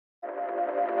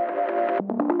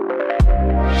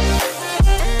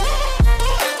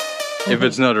If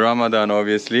it's not Ramadan,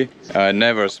 obviously, I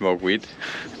never smoke weed.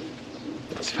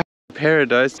 It's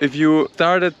paradise. If you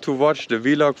started to watch the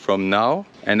vlog from now,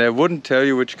 and I wouldn't tell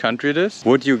you which country it is,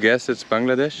 would you guess it's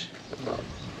Bangladesh?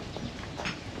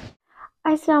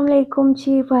 अस्सलाम वालेकुम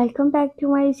जी, welcome back to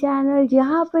my channel.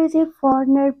 यहाँ पर जो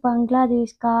foreigner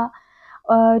Bangladesh का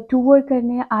tour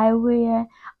करने आए हुए हैं।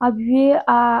 अब ये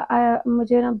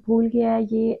मुझे ना भूल गया है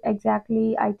ये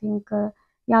एग्जैक्टली, आई थिंक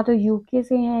या तो यूके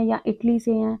से हैं या इटली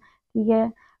से हैं, ठीक है।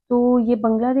 तो ये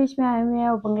बांग्लादेश में आए हुए हैं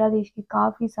और बांग्लादेश की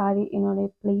काफ़ी सारी इन्होंने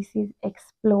प्लेसेस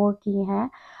एक्सप्लोर की हैं।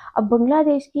 अब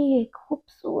बांग्लादेश की एक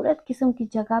खूबसूरत किस्म की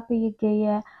जगह पे ये गई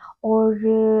है और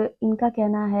इनका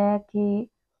कहना है कि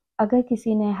अगर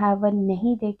किसी ने हेवन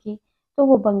नहीं देखी तो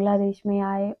वो बांग्लादेश में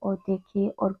आए और देखे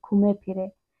और घूमे फिरे।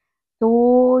 तो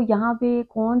यहाँ पे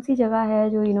कौन सी जगह है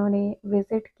जो इन्होंने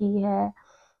विज़िट की है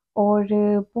और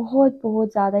बहुत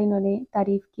बहुत ज़्यादा इन्होंने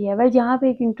तारीफ़ की है। वेल, यहाँ पे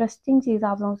एक इंटरेस्टिंग चीज़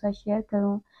आप लोगों के साथ शेयर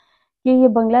करूँ कि ये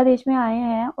बांग्लादेश में आए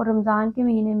हैं और रमज़ान के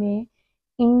महीने में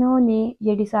इन्होंने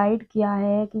ये डिसाइड किया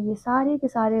है कि ये सारे के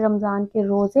सारे रमज़ान के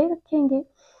रोज़े रखेंगे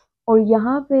और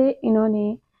यहाँ पे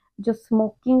इन्होंने जो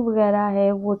स्मोकिंग वगैरह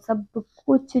है वो सब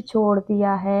कुछ छोड़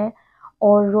दिया है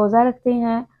और रोज़ा रखते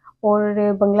हैं और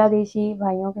बांग्लादेशी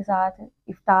भाइयों के साथ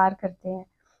इफ्तार करते हैं।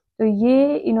 तो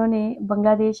ये इन्होंने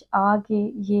बांग्लादेश आके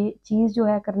ये चीज़ जो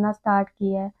है करना स्टार्ट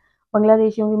की है।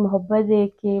 बांग्लादेशियों की मोहब्बत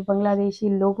देख के, बांग्लादेशी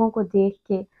लोगों को देख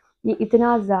के ये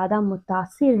इतना ज़्यादा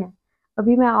मुतासिर है।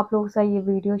 अभी मैं आप लोगों के साथ ये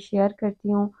वीडियो शेयर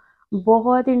करती हूँ।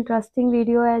 बहुत इंटरेस्टिंग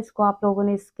वीडियो है, इसको आप लोगों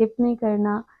ने स्किप नहीं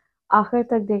करना, आखिर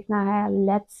तक देखना है।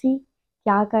 लेट्स सी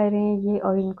क्या कर रहे हैं ये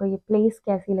और इनको ये प्लेस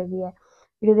कैसी लगी है।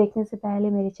 वीडियो देखने से पहले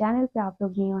मेरे चैनल पे आप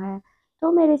लोग न्यू हैं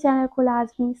तो मेरे चैनल को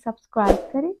लाजमी सब्सक्राइब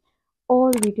करें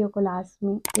और वीडियो को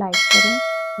लाजमी लाइक करें।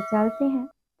 तो चलते हैं,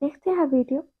 देखते हैं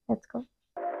वीडियो, लेट्स गो।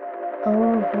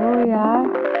 ओहो यार,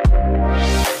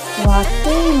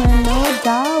 वाकई में no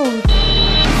doubt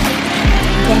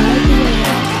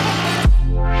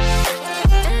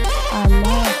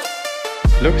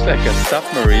Looks like a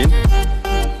submarine.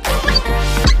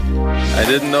 I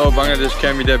didn't know Bangladesh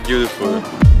can be that beautiful.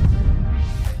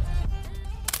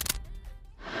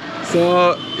 So,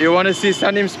 you want to see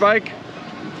Sanim's bike?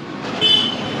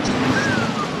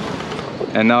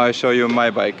 And now I show you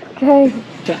my bike.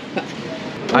 Okay.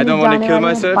 I don't want to kill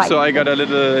myself, so I got a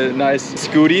little nice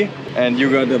scooty and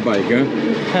you got a bike,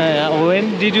 huh?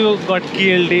 When did you got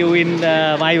killed in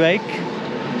my bike?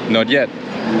 Not yet.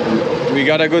 We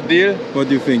got a good deal. What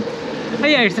do you think?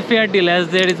 Yeah, it's a fair deal as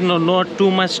there is not too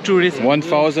much tourist.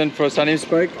 1,000 for Sunny's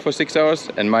bike for 6 hours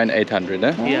and mine 800,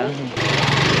 eh? Yeah.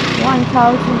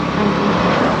 1,000.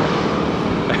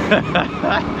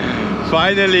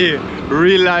 Finally,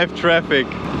 real life traffic.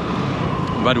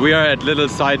 But we are at little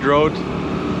side road,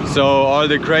 so all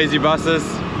the crazy buses,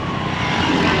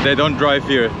 they don't drive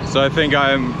here. So I think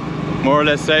I'm more or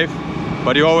less safe,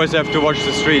 but you always have to watch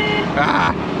the street.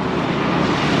 Ah!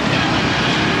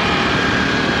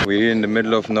 We're in the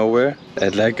middle of nowhere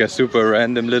at like a super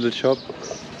random little shop.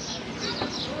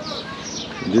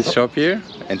 This shop here,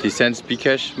 and he sends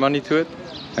Bcash money to it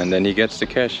and then he gets the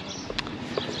cash.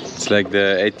 It's like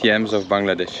the ATMs of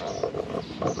Bangladesh.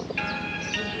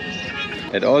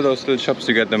 At all those little shops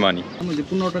you get the money.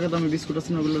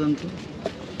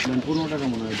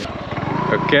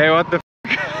 Okay, what the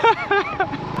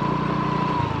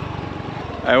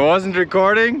I wasn't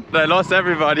recording, I lost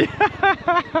everybody.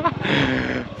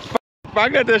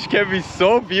 Bangladesh can be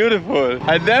so beautiful.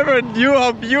 I never knew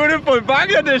how beautiful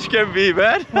Bangladesh can be,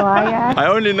 man. Why? I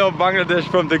only know Bangladesh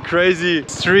from the crazy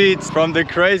streets, from the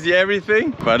crazy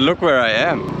everything. But look where I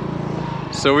am.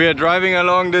 So we are driving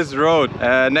along this road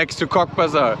next to Cox's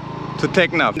Bazar to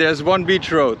Teknaf. There's one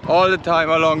beach road all the time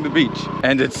along the beach.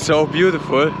 And it's so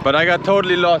beautiful. But I got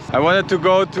totally lost. I wanted to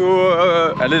go to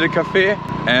a little cafe.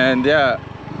 And yeah,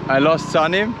 I lost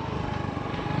Sanim.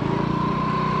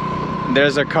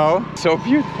 There's a cow. So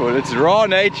beautiful. It's raw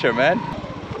nature, man.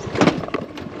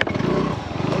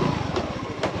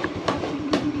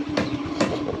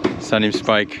 Sanim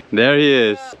Spike. There he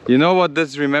is. You know what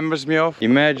this remembers me of?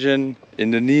 Imagine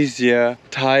Indonesia,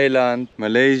 Thailand,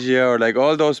 Malaysia, or like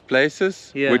all those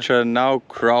places which are now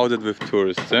crowded with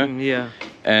tourists. Eh? Yeah.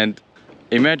 And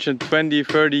imagine 20,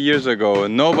 30 years ago,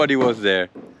 nobody was there.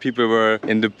 People were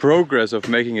in the progress of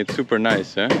making it super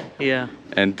nice. Eh? Yeah.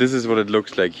 And this is what it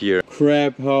looks like here.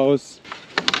 Crab house.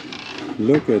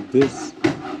 Look at this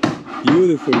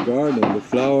beautiful garden, the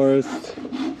flowers.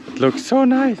 It looks so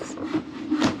nice.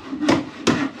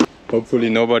 Hopefully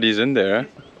nobody's in there. Eh?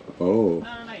 Oh.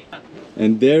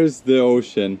 And there's the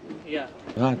ocean. Yeah.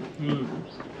 What?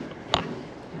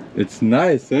 It's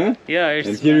nice, huh? Yeah, it's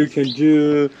And here nice. you can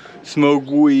do smoke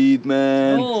weed,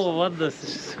 man. Oh, what the?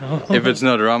 If it's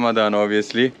not Ramadan,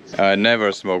 obviously. I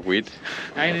never smoke weed.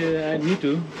 I need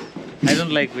to. I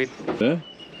don't like weed. Huh?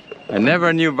 I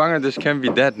never knew Bangladesh can be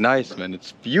that nice, man.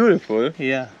 It's beautiful.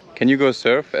 Yeah. Can you go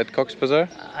surf at Cox's Bazar?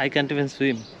 I can't even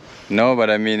swim. No, but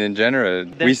I mean in general.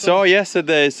 We That's saw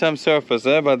yesterday some surfers,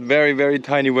 but very, very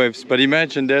tiny waves. But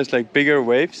imagine there's like bigger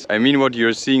waves. I mean, what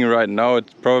you're seeing right now,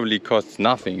 it probably costs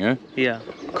nothing, huh? Yeah.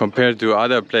 Compared to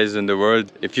other places in the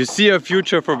world. If you see a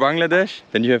future for Bangladesh,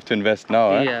 then you have to invest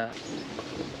now, huh? Yeah.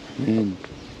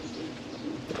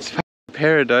 It's fucking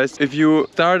paradise. If you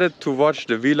started to watch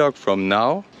the vlog from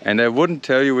now, and I wouldn't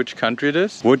tell you which country it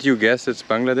is, would you guess it's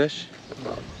Bangladesh?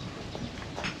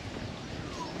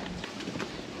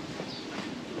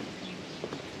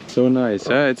 So nice,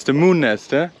 huh? It's the moon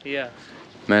nest, huh? Yeah.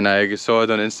 Man, I saw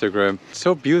it on Instagram. It's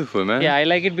so beautiful, man. Yeah, I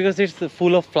like it because it's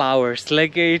full of flowers.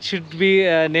 Like it should be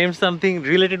named something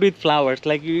related with flowers.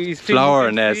 Like you still Flower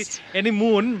can nest. see any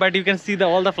moon, but you can see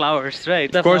all the flowers,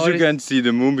 right? Of course you can see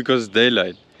the moon because it's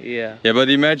daylight. Yeah. Yeah, but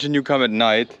imagine you come at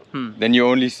night, then you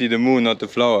only see the moon, not the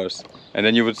flowers. And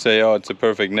then you would say, oh, it's a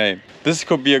perfect name. This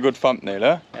could be a good thumbnail,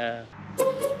 huh? Yeah.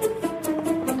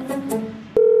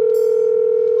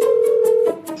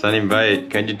 Sanim bhai,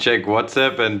 can you check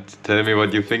WhatsApp and tell me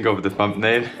what you think of the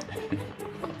thumbnail?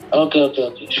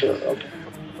 Okay, sure, okay.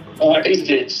 What is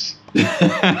this?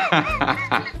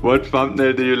 What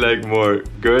thumbnail do you like more?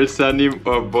 Girl Sanim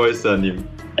or boy Sanim?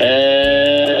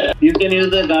 You can use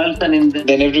the girl son in the...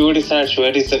 Then everybody search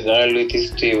where is the girl with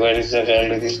history, where is the girl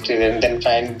with history, and then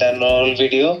find the whole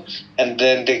video, and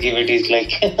then they give it is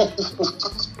like...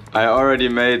 I already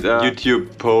made a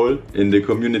YouTube poll in the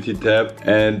community tab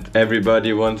and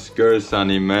everybody wants girl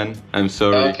Sanim, man. I'm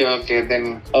sorry. Okay,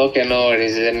 then... Okay, no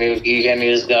worries, then you can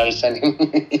use girl son.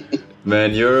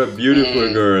 Man, you're a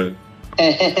beautiful girl.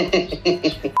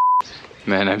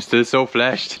 Man, I'm still so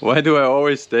flashed. Why do I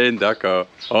always stay in Dhaka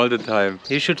all the time?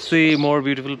 You should see more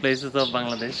beautiful places of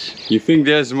Bangladesh. You think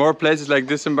there's more places like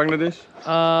this in Bangladesh?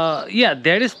 Yeah,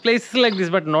 there is places like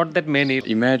this, but not that many.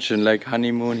 Imagine like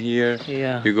honeymoon here.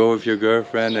 Yeah. You go with your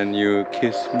girlfriend and you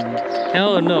kiss me.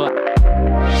 No.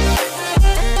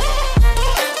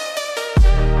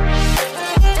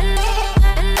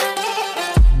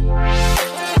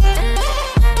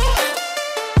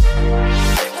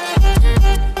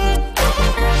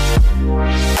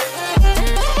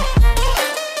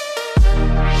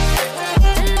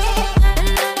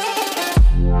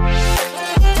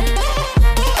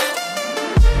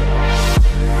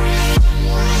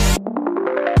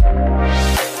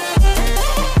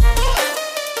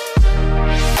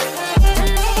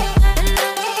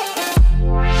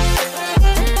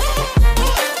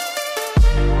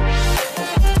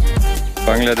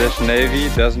 Bangladesh Navy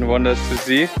doesn't want us to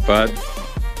see, but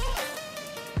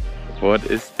what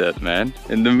is that, man?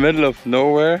 In the middle of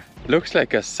nowhere, looks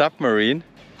like a submarine.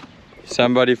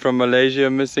 Somebody from Malaysia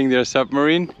missing their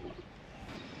submarine.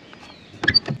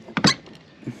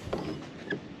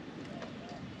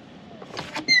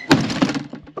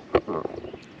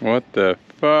 What the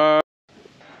fuck?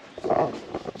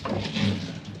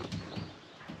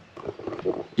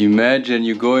 Imagine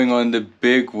you going on the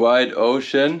big wide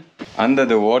ocean under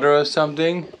the water or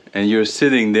something and you're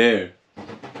sitting there.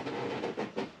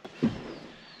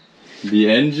 The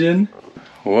engine?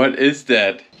 What is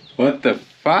that? What the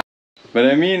fuck? But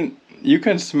I mean, you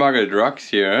can smuggle drugs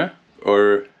here, huh?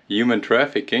 Or human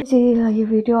trafficking. जी ये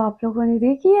video आप लोगों ने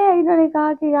देखी है। इन्होंने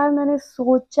कहा कि यार मैंने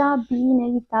सोचा भी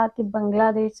नहीं था कि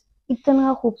बांग्लादेश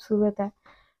इतना खूबसूरत है।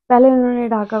 पहले उन्होंने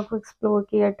ढाका को एक्सप्लोर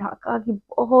किया। ढाका की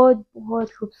बहुत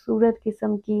खूबसूरत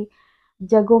किस्म की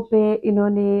जगहों पे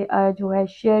इन्होंने जो है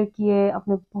शेयर किए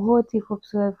अपने बहुत ही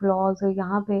खूबसूरत व्लॉग्स। और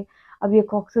यहाँ पे अब ये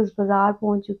कॉक्सेस बाज़ार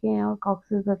पहुँच चुके हैं और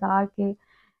कॉक्सेस बाज़ार के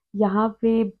यहाँ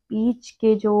पे बीच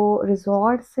के जो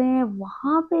रिजॉर्ट्स हैं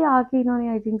वहाँ पे आके इन्होंने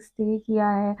आई थिंक स्टे किया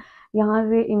है। यहाँ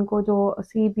से इनको जो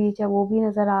सी बीच है वो भी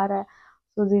नज़र आ रहा है।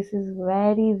 So this is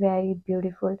very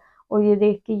beautiful. और ये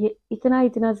देख के ये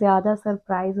इतना ज़्यादा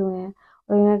सरप्राइज हुए हैं।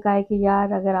 और इन्होंने कहा है कि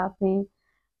यार अगर आपने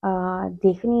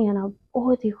देखनी है ना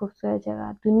बहुत ही खूबसूरत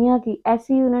जगह दुनिया की,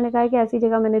 ऐसी उन्होंने कहा है कि ऐसी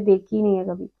जगह मैंने देखी नहीं है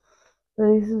कभी। So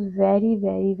this is very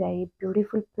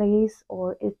beautiful place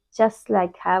और it's just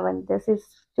like heaven. This is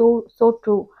so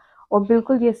true। और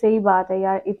बिल्कुल ये सही बात है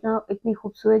यार। इतनी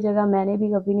खूबसूरत जगह मैंने भी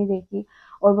कभी नहीं देखी।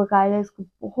 और बाकायदा इसको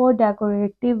बहुत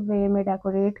डेकोरेटिव वे में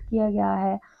डेकोरेट किया गया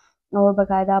है और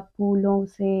बाकायदा फूलों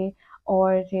से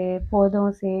और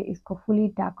पौधों से इसको फुली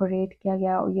डेकोरेट किया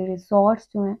गया। और ये रिजॉर्ट्स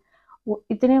जो हैं वो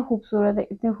इतने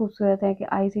खूबसूरत है कि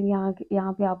आई थिंक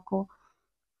यहाँ पे आपको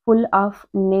फुल ऑफ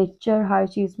नेचर हर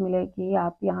चीज़ मिलेगी।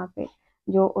 आप यहाँ पे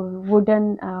जो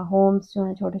वुडन होम्स जो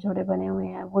हैं छोटे छोटे बने हुए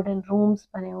हैं, वुडन रूम्स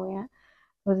बने हुए हैं,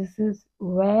 तो this is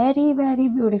very very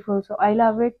beautiful, so I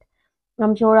love it. I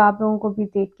am sure आप लोगों को भी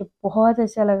देख के बहुत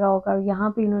अच्छा लगा होगा। यहाँ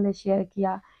पे इन्होंने शेयर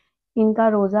किया, इनका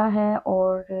रोज़ा है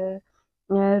और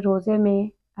रोज़े में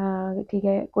ठीक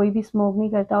है कोई भी स्मोक नहीं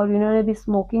करता, और इन्होंने भी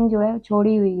स्मोकिंग जो है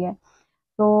छोड़ी हुई है।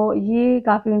 तो ये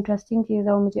काफ़ी इंटरेस्टिंग चीज़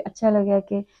है और मुझे अच्छा लगा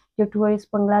कि जो टूरिस्ट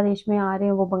बांग्लादेश में आ रहे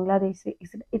हैं वो बांग्लादेश से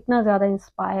इतना ज़्यादा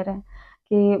इंस्पायर हैं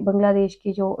कि बांग्लादेश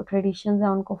की जो ट्रेडिशंस हैं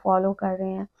उनको फॉलो कर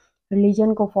रहे हैं,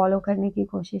 रिलीजन को फॉलो करने की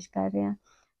कोशिश कर रहे हैं।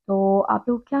 तो आप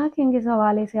लोग क्या कहेंगे इस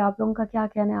हवाले से? आप लोगों का क्या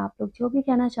कहना है? आप लोग जो भी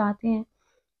कहना चाहते हैं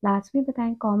लास्ट में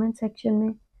बताएं कमेंट सेक्शन में।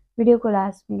 वीडियो को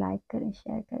लास्ट में लाइक करें,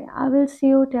 शेयर करें। I will see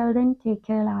you till then, take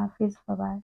care, अल्लाह हाफिज़, बाय बाय।